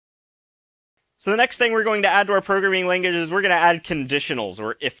So the next thing we're going to add to our programming language is we're going to add conditionals,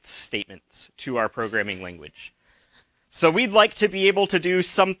 or if statements, to our programming language. So we'd like to be able to do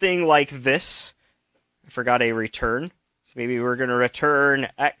something like this. I forgot a return. So maybe we're going to return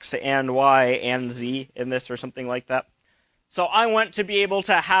x and y and z in this or something like that. So I want to be able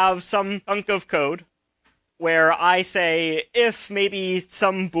to have some chunk of code where I say if maybe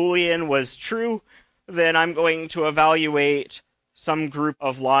some Boolean was true, then I'm going to evaluate some group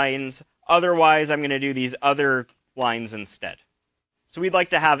of lines. Otherwise, I'm going to do these other lines instead. So we'd like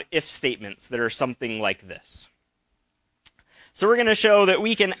to have if statements that are something like this. So we're going to show that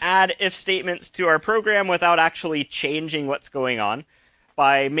we can add if statements to our program without actually changing what's going on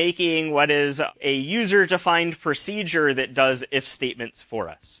by making what is a user-defined procedure that does if statements for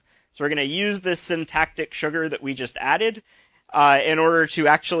us. So we're going to use this syntactic sugar that we just added in order to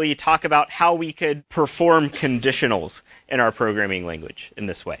actually talk about how we could perform conditionals in our programming language in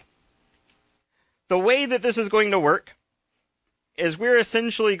this way. The way that this is going to work is we're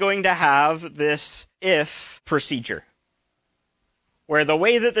essentially going to have this if procedure, where the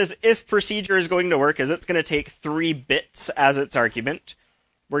way that this if procedure is going to work is it's going to take 3 bits as its argument.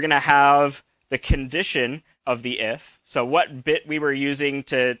 We're going to have the condition of the if, so what bit we were using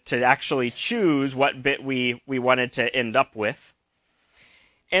to actually choose what bit we wanted to end up with.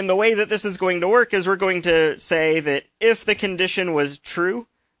 And the way that this is going to work is we're going to say that if the condition was true,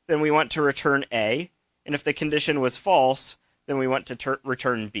 then we want to return A, and if the condition was false, then we want to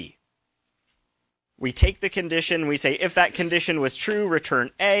return B. We take the condition, we say if that condition was true,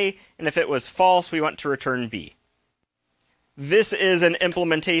 return A, and if it was false, we want to return B. This is an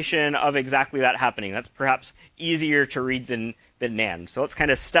implementation of exactly that happening. That's perhaps easier to read than NAND. So let's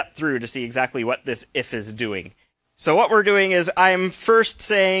kind of step through to see exactly what this if is doing. So what we're doing is I'm first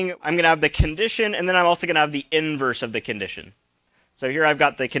saying I'm going to have the condition, and then I'm also going to have the inverse of the condition. So here I've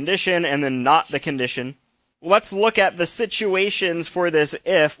got the condition and then not the condition. Let's look at the situations for this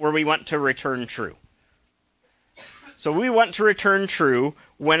if where we want to return true. So we want to return true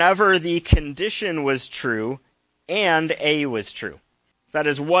whenever the condition was true and A was true. That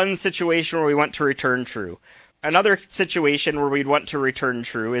is one situation where we want to return true. Another situation where we'd want to return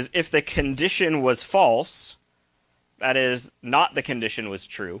true is if the condition was false, that is, not the condition was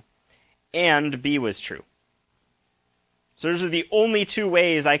true, and B was true. So those are the only 2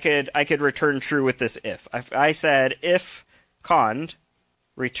 ways I could return true with this if. If I said if cond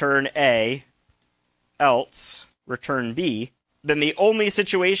return A, else return B, then the only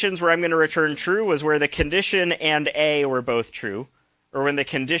situations where I'm going to return true was where the condition and A were both true, or when the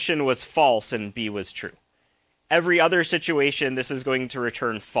condition was false and B was true. Every other situation, this is going to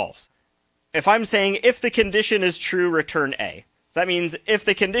return false. If I'm saying if the condition is true, return A. That means if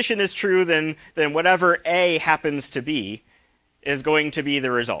the condition is true, then whatever A happens to be is going to be the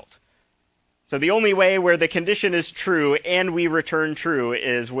result. So the only way where the condition is true and we return true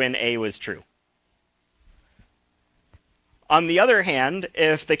is when A was true. On the other hand,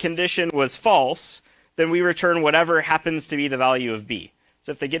 if the condition was false, then we return whatever happens to be the value of B.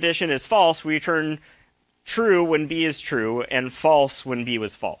 So if the condition is false, we return true when B is true and false when B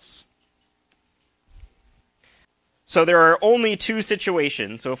was false. So there are only 2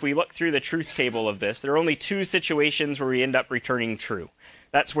 situations. So if we look through the truth table of this, there are only 2 situations where we end up returning true.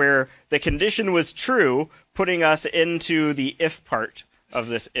 That's where the condition was true, putting us into the if part of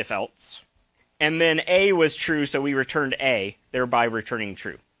this if else. And then A was true, so we returned A, thereby returning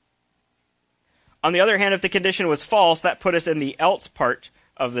true. On the other hand, if the condition was false, that put us in the else part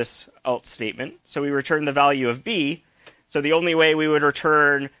of this else statement. So we returned the value of B. So the only way we would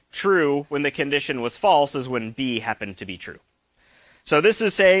return true when the condition was false is when B happened to be true. So this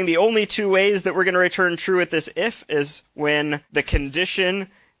is saying the only 2 ways that we're going to return true with this if is when the condition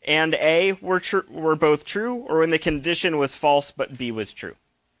and A were both true, or when the condition was false but B was true.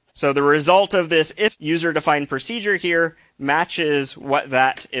 So the result of this if user-defined procedure here matches what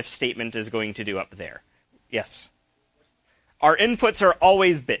that if statement is going to do up there. Yes? Our inputs are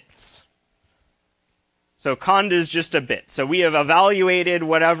always bits. So cond is just a bit. So we have evaluated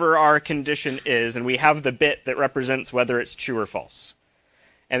whatever our condition is, and we have the bit that represents whether it's true or false.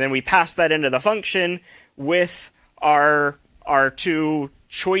 And then we pass that into the function with our 2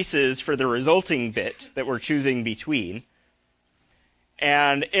 choices for the resulting bit that we're choosing between.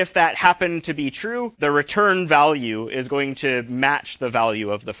 And if that happened to be true, the return value is going to match the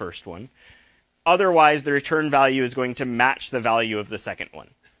value of the first one. Otherwise, the return value is going to match the value of the second one.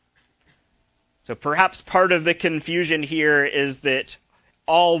 So perhaps part of the confusion here is that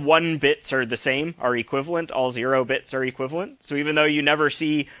all 1 bits are the same, are equivalent, all 0 bits are equivalent. So even though you never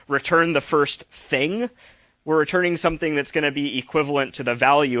see return the first thing, we're returning something that's going to be equivalent to the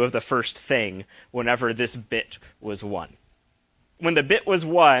value of the first thing whenever this bit was 1. When the bit was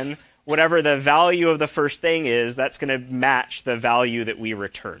 1, whatever the value of the first thing is, that's going to match the value that we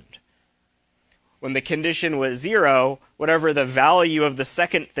returned. When the condition was 0, whatever the value of the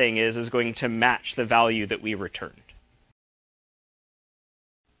second thing is going to match the value that we returned.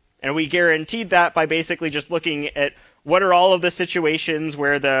 And we guaranteed that by basically just looking at what are all of the situations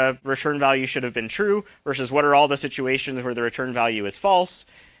where the return value should have been true versus what are all the situations where the return value is false.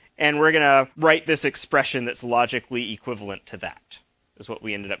 And we're going to write this expression that's logically equivalent to that, is what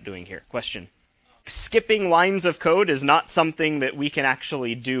we ended up doing here. Question? Skipping lines of code is not something that we can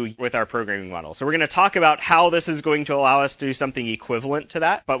actually do with our programming model. So we're going to talk about how this is going to allow us to do something equivalent to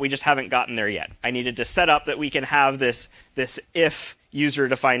that, but we just haven't gotten there yet. I needed to set up that we can have this if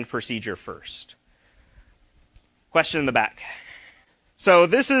user-defined procedure first. Question in the back. So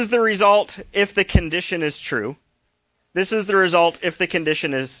this is the result if the condition is true. This is the result if the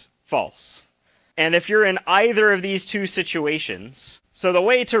condition is false. And if you're in either of these two situations, so the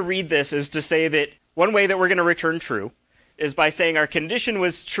way to read this is to say that one way that we're going to return true is by saying our condition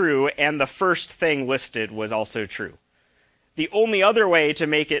was true and the first thing listed was also true. The only other way to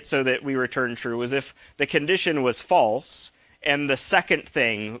make it so that we return true was if the condition was false and the second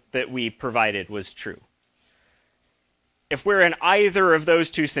thing that we provided was true. If we're in either of those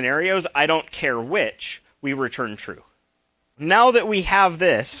two scenarios, I don't care which, we return true. Now that we have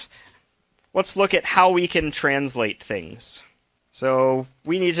this, let's look at how we can translate things. So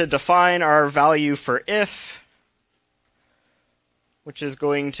we need to define our value for if, which is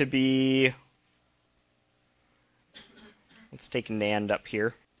going to be, let's take NAND up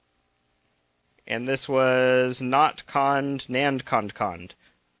here. And this was not cond, NAND cond.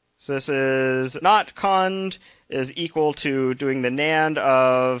 So this is not cond is equal to doing the NAND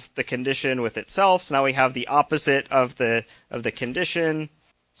of the condition with itself. So now we have the opposite of the condition.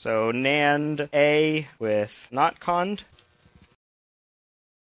 So NAND A with not cond.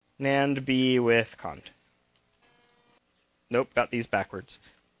 NAND B with cond. Nope, got these backwards.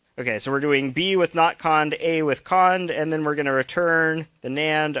 Okay, so we're doing B with not cond, A with cond, and then we're going to return the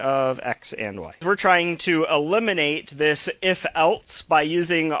NAND of X and Y. We're trying to eliminate this if-else by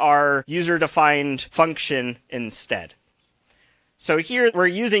using our user-defined function instead. So here we're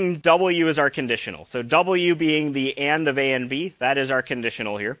using W as our conditional. So W being the AND of A and B, that is our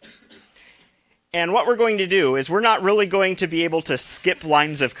conditional here. And what we're going to do is we're not really going to be able to skip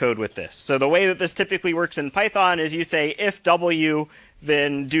lines of code with this. So the way that this typically works in Python is you say if W,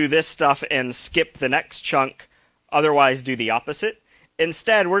 then do this stuff and skip the next chunk, otherwise do the opposite.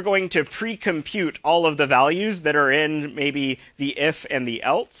 Instead, we're going to pre-compute all of the values that are in maybe the if and the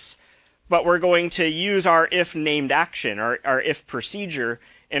else, but we're going to use our if named action, our if procedure,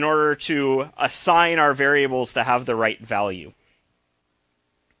 in order to assign our variables to have the right value.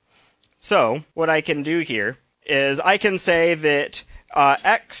 So what I can do here is I can say that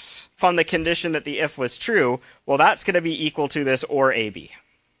X from the condition that the if was true, well, that's going to be equal to this or AB.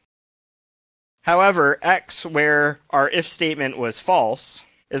 However, X, where our if statement was false,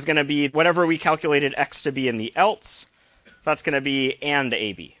 is going to be whatever we calculated X to be in the else. So that's going to be and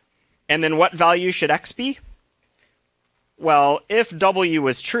AB. And then what value should X be? Well, if W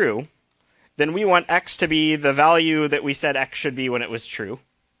was true, then we want X to be the value that we said X should be when it was true.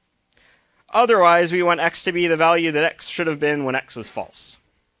 Otherwise, we want X to be the value that X should have been when X was false.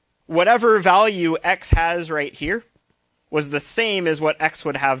 Whatever value X has right here was the same as what X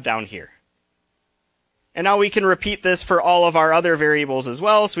would have down here. And now we can repeat this for all of our other variables as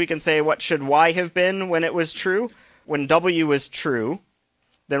well. So we can say what should Y have been when it was true? When W was true,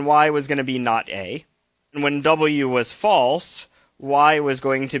 then Y was going to be not A. And when W was false, Y was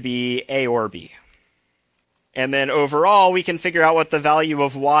going to be A or B. And then overall, we can figure out what the value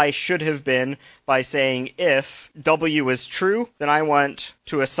of Y should have been by saying if W is true, then I want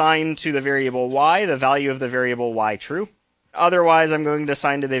to assign to the variable Y the value of the variable Y true. Otherwise, I'm going to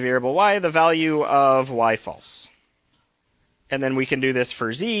assign to the variable Y the value of Y false. And then we can do this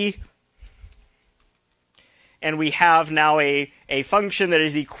for Z. And we have now a function that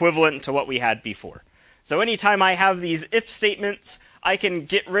is equivalent to what we had before. So anytime I have these if statements, I can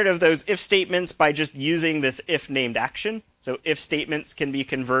get rid of those if statements by just using this if named action. So if statements can be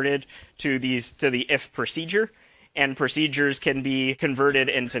converted to the if procedure, and procedures can be converted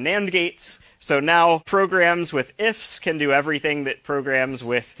into NAND gates. So now programs with ifs can do everything that programs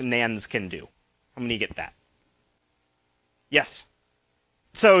with NANDs can do. How many get that? Yes.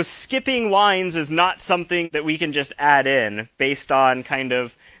 So skipping lines is not something that we can just add in based on kind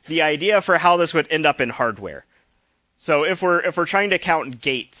of the idea for how this would end up in hardware. So if we're trying to count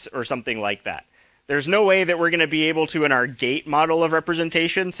gates or something like that, There's no way that we're going to be able to, in our gate model of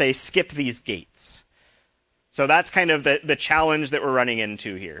representation, say skip these gates. So that's kind of the challenge that we're running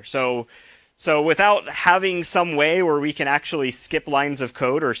into here. So without having some way where we can actually skip lines of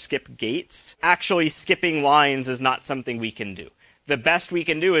code or skip gates, actually skipping lines is not something we can do. The best we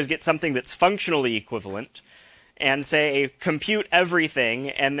can do is get something that's functionally equivalent and say compute everything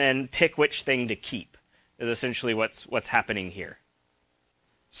and then pick which thing to keep, is essentially what's happening here.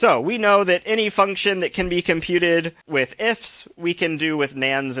 So we know that any function that can be computed with ifs, we can do with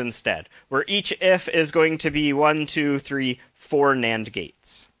nands instead, where each if is going to be 1, 2, 3, 4 NAND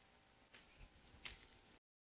gates.